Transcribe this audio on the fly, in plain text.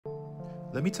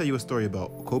Let me tell you a story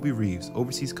about Kobe Reeves'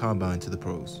 overseas combine to the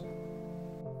pros.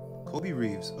 Kobe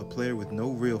Reeves, a player with no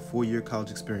real 4-year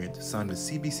college experience, signed with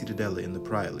CB Cidadela in the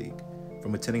Praia League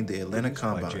from attending the Atlanta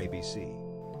Combine.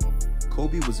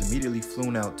 Kobe was immediately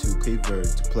flown out to Cape Verde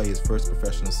to play his first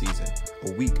professional season,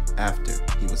 a week after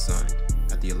he was signed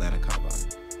at the Atlanta Combine.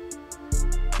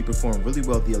 He performed really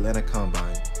well at the Atlanta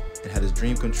Combine and had his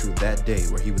dream come true that day,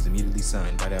 where he was immediately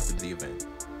signed right after the event.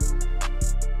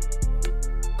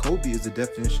 Kobe is the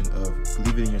definition of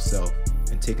believing in yourself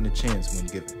and taking a chance when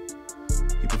given.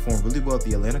 He performed really well at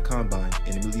the Atlanta Combine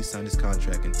and immediately signed his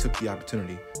contract and took the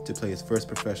opportunity to play his first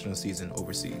professional season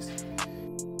overseas.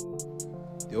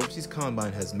 The Overseas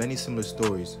Combine has many similar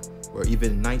stories where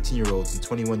even 19-year-olds and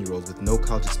 21-year-olds with no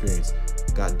college experience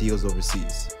got deals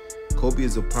overseas. Kobe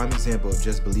is a prime example of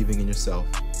just believing in yourself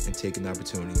and taking the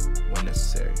opportunity when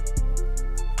necessary.